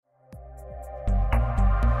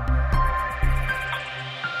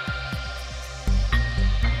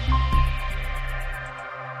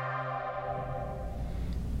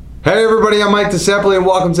Hey everybody, I'm Mike DeSepoli and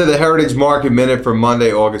welcome to the Heritage Market Minute for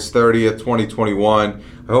Monday, August 30th, 2021.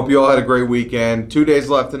 I hope you all had a great weekend. 2 days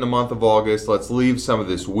left in the month of August. Let's leave some of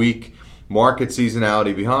this weak market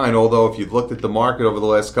seasonality behind. Although if you've looked at the market over the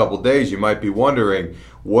last couple of days, you might be wondering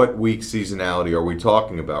what weak seasonality are we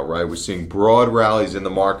talking about, right? We're seeing broad rallies in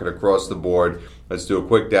the market across the board. Let's do a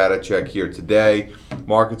quick data check here today.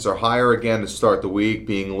 Markets are higher again to start the week,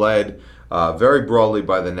 being led very broadly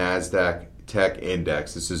by the NASDAQ Tech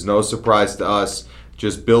Index. This is no surprise to us,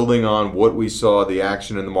 just building on what we saw, the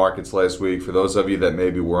action in the markets last week. For those of you that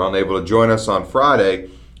maybe were unable to join us on Friday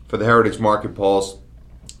for the Heritage Market Pulse,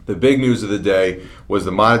 the big news of the day was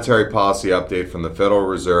the monetary policy update from the Federal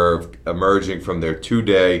Reserve emerging from their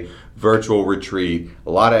 2-day virtual retreat.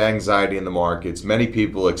 A lot of anxiety in the markets, many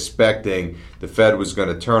people expecting the Fed was going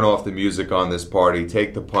to turn off the music on this party,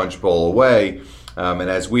 take the punch bowl away.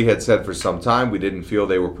 And as we had said for some time, we didn't feel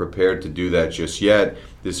they were prepared to do that just yet.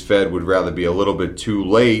 This Fed would rather be a little bit too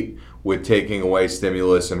late with taking away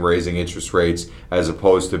stimulus and raising interest rates as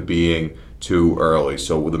opposed to being too early.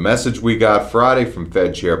 So the message we got Friday from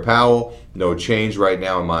Fed Chair Powell, no change right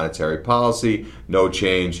now in monetary policy, no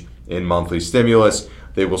change in monthly stimulus.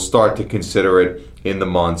 They will start to consider it in the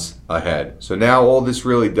months ahead. So now all this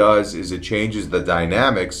really does is it changes the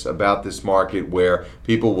dynamics about this market where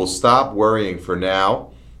people will stop worrying for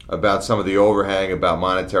now about some of the overhang about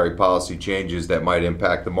monetary policy changes that might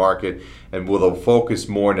impact the market, and will focus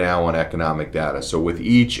more now on economic data. So with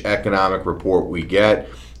each economic report we get,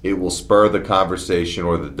 it will spur the conversation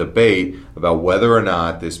or the debate about whether or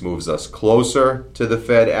not this moves us closer to the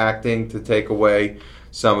Fed acting to take away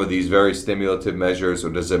some of these very stimulative measures,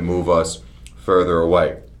 or does it move us further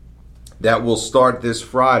away? That will start this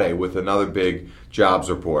Friday with another big jobs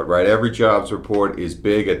report, right? Every jobs report is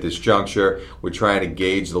big at this juncture. We're trying to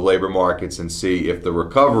gauge the labor markets and see if the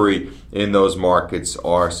recovery in those markets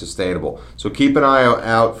are sustainable. So keep an eye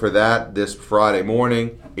out for that this Friday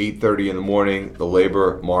morning, 8:30 in the morning. The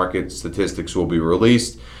labor market statistics will be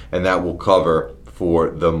released, and that will cover for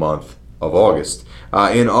the month of August.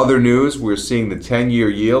 In other news, we're seeing the 10-year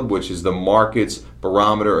yield, which is the market's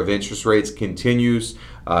barometer of interest rates, continues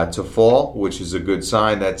to fall, which is a good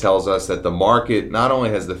sign. That tells us that the market, not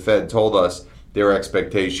only has the Fed told us their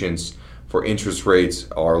expectations for interest rates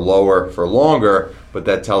are lower for longer, but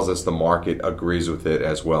that tells us the market agrees with it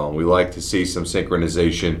as well. And we like to see some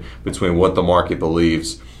synchronization between what the market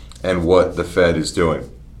believes and what the Fed is doing.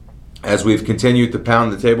 As we've continued to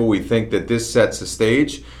pound the table, we think that this sets the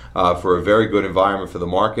stage for a very good environment for the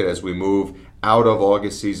market as we move out of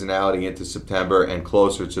August seasonality into September and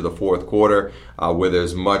closer to the fourth quarter, where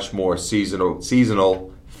there's much more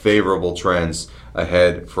seasonal favorable trends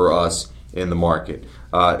ahead for us in the market.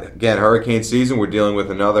 Again, hurricane season, we're dealing with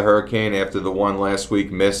another hurricane after the one last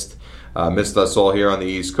week missed us all here on the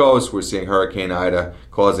East Coast. We're seeing Hurricane Ida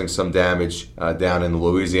causing some damage down in the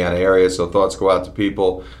Louisiana area. So thoughts go out to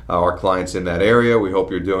people, our clients in that area. We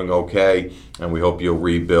hope you're doing okay, and we hope you'll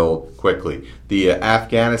rebuild quickly. The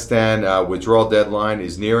Afghanistan withdrawal deadline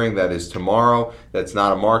is nearing. That is tomorrow. That's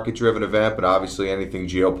not a market-driven event, but obviously anything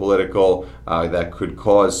geopolitical that could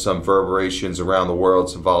cause some reverberations around the world,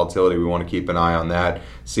 some volatility. We want to keep an eye on that,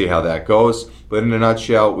 see how that goes. But in a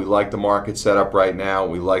nutshell, we like the market set up right now.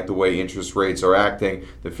 We like the way interest rates are acting.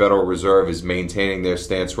 The Federal Reserve is maintaining their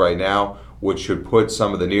stance right now, which should put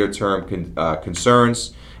some of the near-term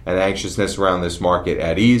concerns and anxiousness around this market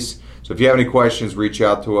at ease. So if you have any questions, reach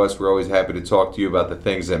out to us. We're always happy to talk to you about the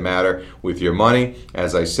things that matter with your money.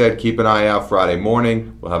 As I said, keep an eye out Friday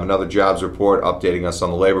morning. We'll have another jobs report updating us on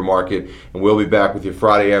the labor market, and we'll be back with you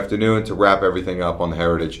Friday afternoon to wrap everything up on the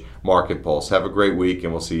Heritage Market Pulse. Have a great week,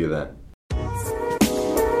 and we'll see you then.